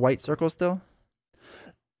get a white circle still.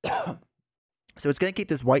 So it's going to keep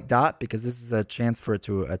this white dot because this is a chance for it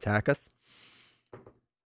to attack us.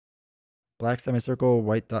 Black semicircle,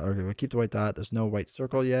 white dot. Okay, we'll keep the white dot. There's no white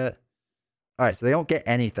circle yet. All right, so they don't get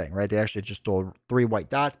anything, right? They actually just stole 3 white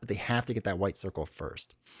dots, but they have to get that white circle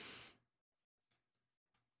first.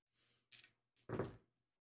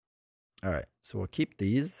 All right, so we'll keep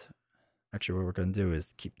these. Actually, what we're going to do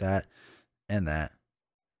is keep that and that.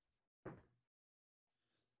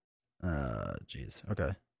 Geez.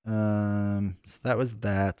 Okay. So that was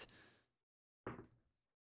that.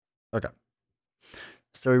 Okay.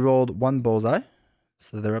 So we rolled 1 bullseye.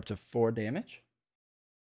 So they're up to 4 damage.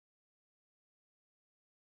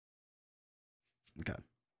 Okay.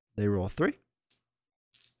 They roll 3.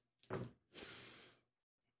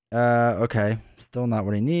 Okay. Still not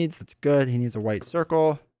what he needs. That's good. He needs a white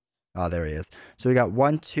circle. Oh, there he is. So we got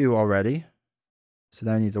 1, 2 already. So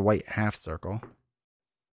now he needs a white half circle.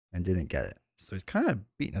 And didn't get it. So he's kind of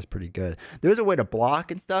beating us pretty good. There's a way to block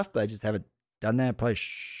and stuff, but I just haven't done that. Probably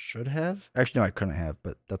should have. Actually, no, I couldn't have,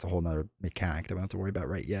 but that's a whole nother mechanic that we don't have to worry about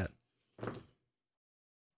right yet.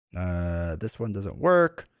 This one doesn't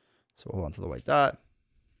work. So we'll hold on to the white dot.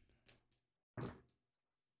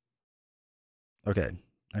 Okay.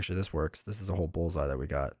 Actually, this works. This is a whole bullseye that we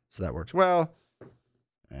got. So that works well.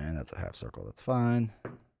 And that's a half circle. That's fine.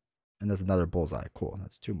 And there's another bullseye. Cool.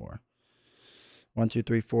 That's 2 more. 1, 2,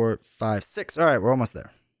 3, 4, 5, 6. All right, we're almost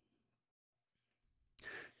there.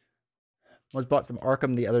 I bought some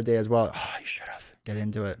Arkham the other day as well. Oh, you should have. Get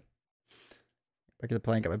into it. Back at the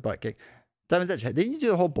plane, got my butt kicked. Diamond's Edge. Didn't you do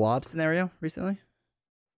the whole blob scenario recently?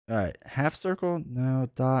 All right. Half circle? No.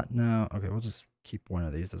 Dot? No. Okay, we'll just keep one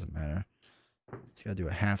of these. Doesn't matter. He's got to do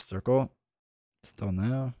a half circle. Still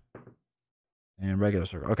no. And regular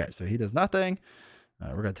circle. Okay, so he does nothing.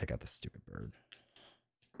 We're going to take out the stupid bird.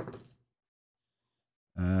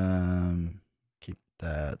 Keep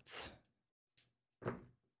that.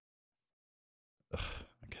 Ugh,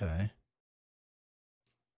 okay.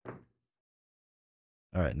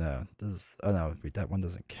 All right, no. This. Oh no, wait, that one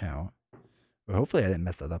doesn't count. But hopefully I didn't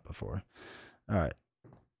mess that up before. All right.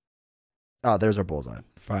 Oh, there's our bullseye.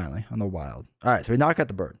 Finally, on the wild. All right, so we knock out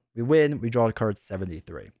the bird. We win. We draw card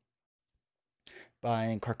 73.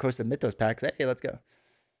 Buying Carcosa Mythos packs. Hey, let's go.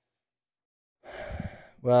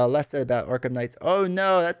 Well, less said about Arkham Knights. Oh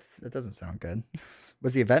no, that doesn't sound good.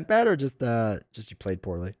 Was the event bad or just you played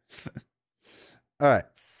poorly? All right,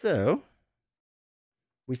 so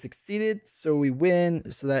we succeeded, so we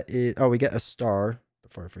win. So that is we get a star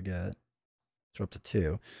before I forget. So we're up to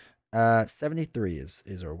 2. 73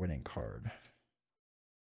 is our winning card.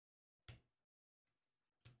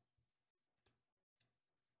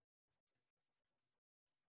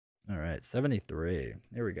 All right, 73.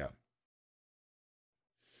 Here we go.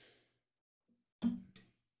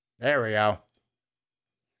 There we go.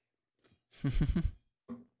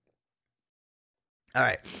 All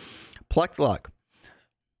right. Plucked luck.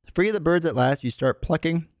 Free of the birds at last, you start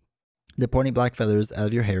plucking the pointy black feathers out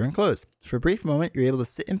of your hair and clothes. For a brief moment, you're able to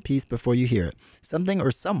sit in peace before you hear it. Something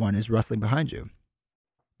or someone is rustling behind you.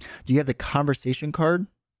 Do you have the conversation card?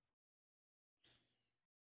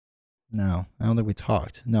 No, I don't think we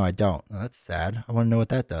talked. No, I don't. Oh, that's sad. I want to know what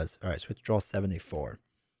that does. All right, so we have to draw 74.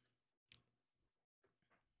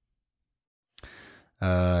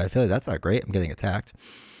 I feel like that's not great. I'm getting attacked.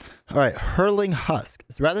 All right, hurling husk.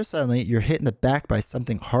 So rather suddenly, you're hit in the back by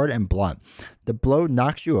something hard and blunt. The blow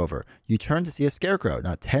knocks you over. You turn to see a scarecrow,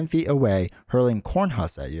 not 10 feet away, hurling corn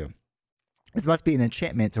husks at you. This must be an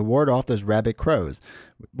enchantment to ward off those rabid crows.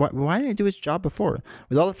 Why didn't it do its job before?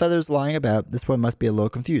 With all the feathers lying about, this one must be a little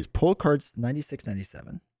confused. Pull cards 96,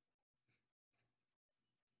 97.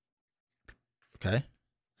 Okay.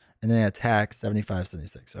 And then attack 75,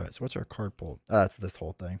 76. All right, so what's our card pull? Oh, that's this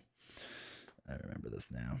whole thing. I remember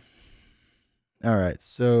this now. All right,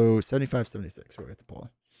 so 75, 76. We're at the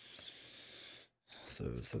pull. So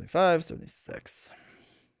 75, 76.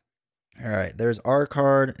 All right, there's our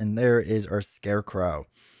card, and there is our scarecrow.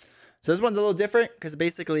 So this one's a little different because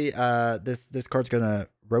basically this card's going to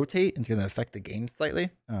rotate and it's going to affect the game slightly.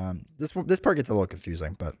 This part gets a little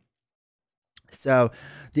confusing, but so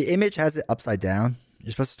the image has it upside down. You're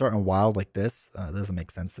supposed to start in wild like this. That doesn't make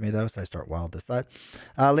sense to me though, so I start wild this side.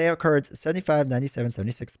 Layout cards 75, 97,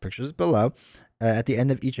 76 pictures below. At the end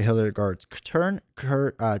of each of Hildegard's turn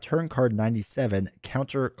card 97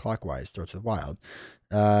 counterclockwise starts with wild.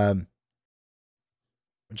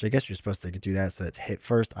 Which I guess you're supposed to do that so it's hit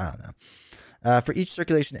first. I don't know. For each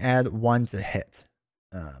circulation, add 1 to hit.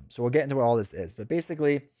 So we'll get into what all this is. But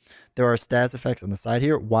basically, there are status effects on the side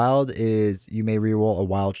here. Wild is you may reroll a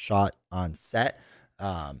wild shot on set.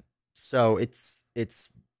 So it's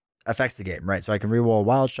affects the game, right? So I can reroll a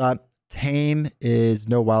wild shot. Tame is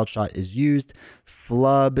no wild shot is used.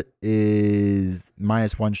 Flub is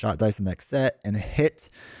 -1 shot dice the next set. And hit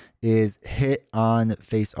is hit on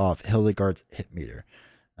face off. Hildegard's hit meter.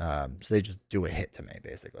 So they just do a hit to me,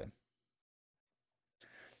 basically.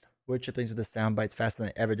 Wood chippings with the sound bites faster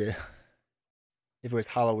than I ever did. If it was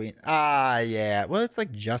Halloween. Ah, yeah. Well, it's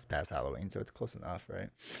like just past Halloween, so it's close enough, right?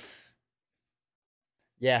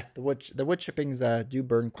 Yeah, the wood chippings do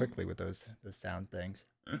burn quickly with those sound things.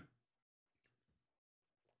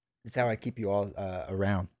 It's how I keep you all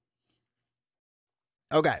around.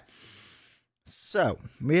 Okay. So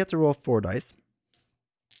we have to roll 4 dice.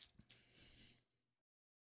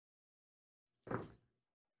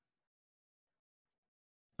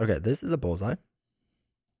 Okay, this is a bullseye.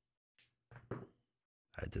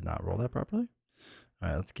 I did not roll that properly. All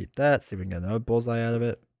right, let's keep that. See if we can get another bullseye out of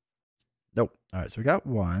it. Nope. All right, so we got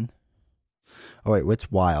 1. Oh, wait, what's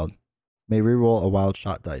wild? May reroll a wild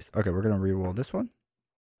shot dice. Okay, we're going to reroll this one.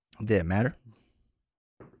 Didn't matter.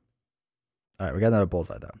 All right, we got another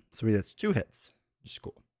bullseye, though. So we have 2 hits, which is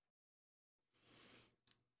cool.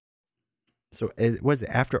 So was it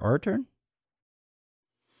after our turn?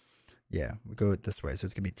 Yeah, we go this way. So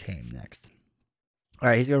it's going to be tame next. All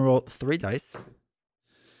right, he's going to roll 3 dice.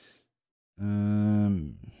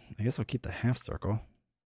 I guess I'll keep the half circle.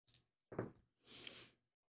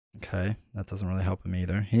 Okay, that doesn't really help him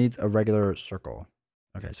either. He needs a regular circle.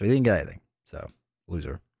 Okay, so he didn't get anything. So,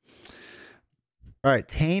 loser. All right,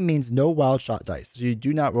 tame means no wild shot dice. So you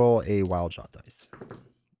do not roll a wild shot dice.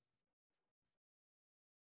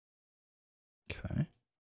 Okay.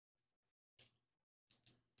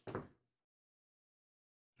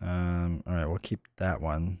 All right, we'll keep that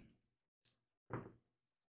one.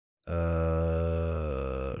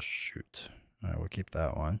 Shoot. All right, we'll keep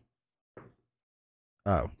that one.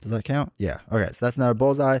 Oh, does that count? Yeah. Okay, so that's another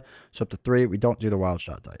bullseye. So up to 3. We don't do the wild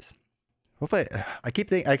shot dice. Hopefully, I keep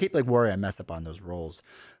like worrying I mess up on those rolls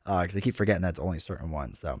because I keep forgetting that's only certain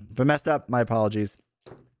ones. So if I messed up, my apologies.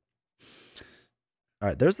 All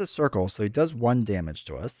right, there's the circle. So he does 1 damage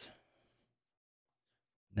to us.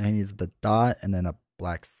 Now he needs the dot and then a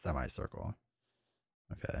black semicircle.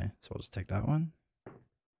 Okay, so we'll just take that one.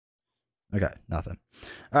 Okay, nothing.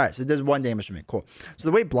 All right, so it does 1 damage to me. Cool. So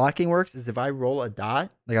the way blocking works is if I roll a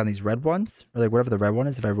dot, like on these red ones, or like whatever the red one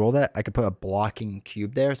is, if I roll that, I could put a blocking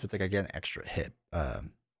cube there. So it's like I get an extra hit,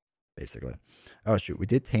 basically. Oh, shoot. We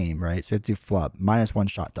did tame, right? So we have to do flub. -1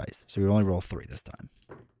 shot dice. So we only roll 3 this time.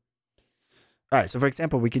 All right, so for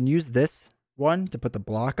example, we can use this one to put the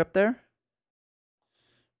block up there,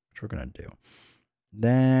 which we're going to do.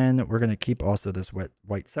 Then we're going to keep also this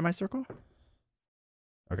white semicircle.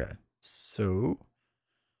 Okay. So,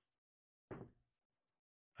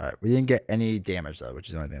 all right, we didn't get any damage though, which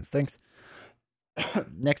is the only thing that stinks.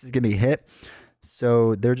 Next is gonna be hit,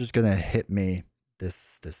 so they're just gonna hit me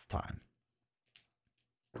this time.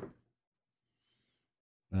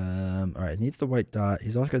 All right, needs the white dot.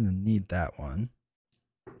 He's also gonna need that one.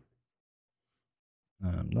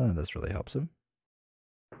 None of this really helps him.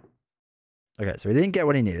 Okay, so he didn't get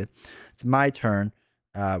what he needed. It's my turn.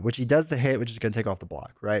 Which he does the hit, which is going to take off the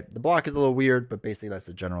block, right? The block is a little weird, but basically that's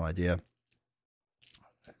the general idea.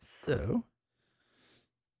 So,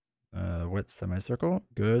 what semicircle?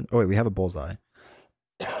 Good. Oh, wait, we have a bullseye.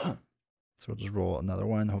 So we'll just roll another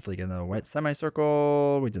one. Hopefully get another white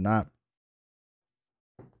semicircle. We did not.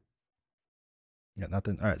 Got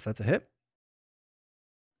nothing. All right, so that's a hit.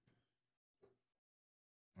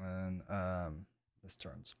 And this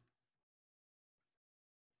turns.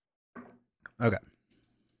 Okay.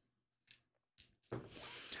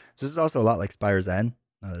 So this is also a lot like Spire's End.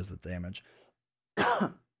 Oh, there's the damage.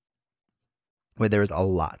 Where there is a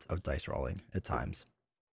lot of dice rolling at times.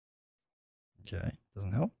 Okay,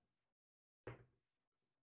 doesn't help.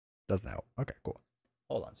 Doesn't help. Okay, cool.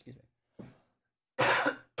 Hold on, excuse me.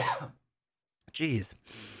 Jeez.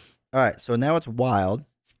 All right, so now it's wild.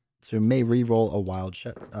 So we may re-roll a wild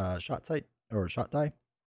shot site or shot die.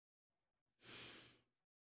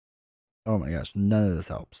 Oh my gosh, none of this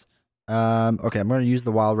helps. Okay, I'm going to use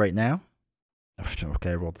the wild right now.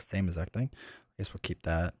 Okay, I rolled the same exact thing. I guess we'll keep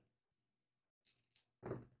that.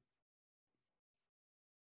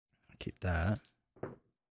 Keep that.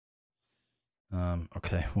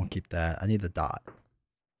 Okay, we'll keep that. I need the dot.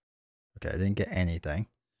 Okay, I didn't get anything.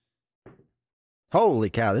 Holy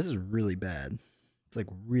cow, this is really bad. It's like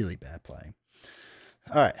really bad playing.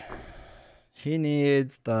 All right. He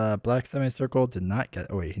needs the black semicircle. Did not get...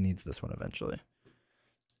 Oh, wait, he needs this one eventually.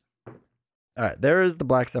 All right, there is the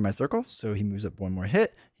black semicircle. So he moves up 1 more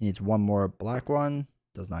hit. He needs 1 more black one.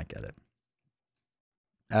 Does not get it.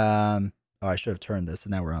 Oh, I should have turned this. So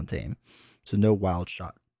now we're on tame. So no wild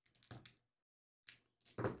shot.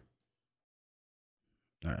 All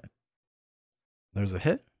right. There's a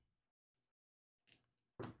hit.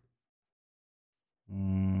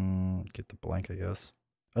 Get the blank, I guess.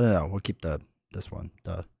 Oh, no, we'll keep this one.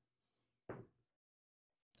 Duh.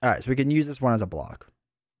 All right, so we can use this one as a block.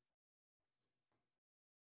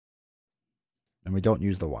 And we don't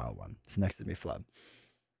use the wild one. So next is me flub.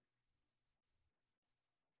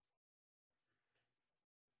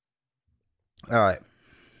 All right.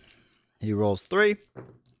 He rolls 3.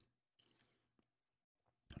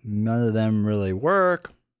 None of them really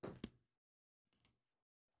work.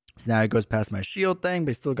 So now he goes past my shield thing,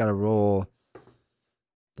 but he still got to roll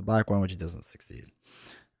the black one, which he doesn't succeed.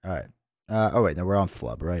 All right. Oh, wait. No, we're on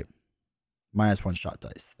flub, right? -1 shot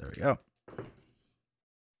dice. There we go.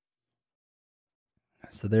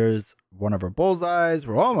 So there's one of our bullseyes.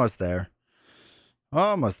 We're almost there.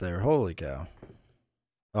 Almost there. Holy cow.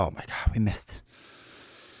 Oh, my God. We missed.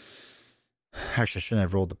 Actually, I shouldn't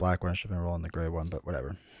have rolled the black one. I should have been rolling the gray one, but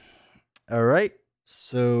whatever. All right.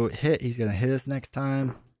 So hit. He's going to hit us next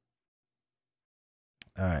time.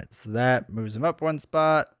 All right. So that moves him up 1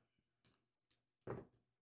 spot.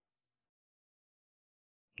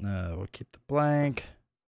 We'll keep the blank.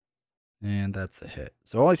 And that's a hit.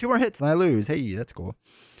 So only 2 more hits and I lose. Hey, that's cool.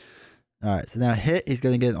 All right. So now hit. He's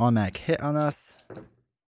going to get an automatic hit on us.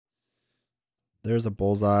 There's a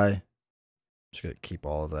bullseye. Just going to keep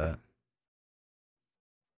all of that.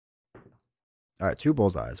 All right. 2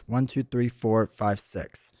 bullseyes. 1, 2, 3, 4, 5,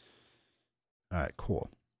 6. All right. Cool.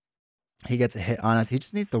 He gets a hit on us. He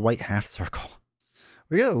just needs the white half circle.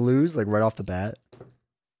 We're going to lose like right off the bat.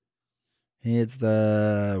 He needs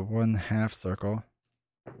the 1 half circle.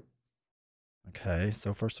 Okay,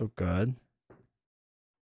 so far so good.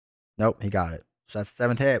 Nope, he got it. So that's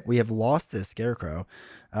 7th hit. We have lost this Scarecrow.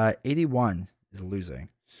 81 is losing.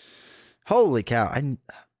 Holy cow. I'm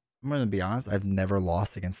going to be honest. I've never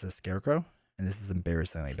lost against this Scarecrow. And this is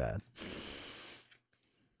embarrassingly bad.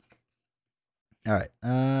 All right.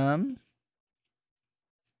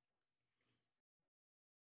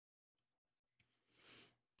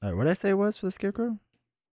 All right, what did I say it was for the Scarecrow?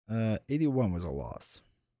 81 was a loss.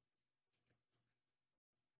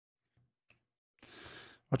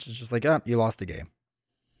 Which is just like, oh, you lost the game.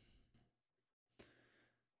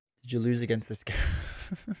 Did you lose against the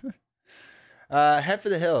Scarecrow? Head for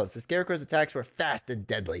the hills. The Scarecrow's attacks were fast and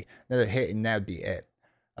deadly. Another hit and that would be it.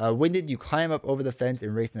 Winded, you climb up over the fence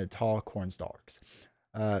and race into tall corn stalks.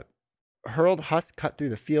 Hurled, husk cut through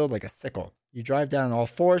the field like a sickle. You drive down on all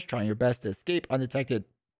fours, trying your best to escape undetected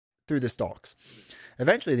through the stalks.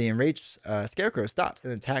 Eventually, the enraged Scarecrow stops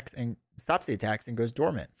the attacks and goes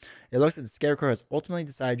dormant. It looks like the Scarecrow has ultimately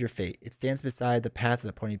decided your fate. It stands beside the path of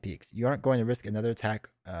the Pony Peaks. You aren't going to risk another attack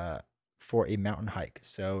for a mountain hike.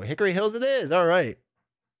 So Hickory Hills it is. All right.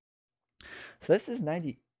 So this is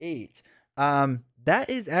 98. That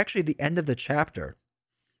is actually the end of the chapter,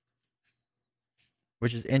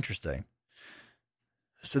 which is interesting.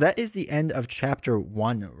 So that is the end of chapter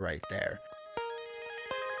 1 right there.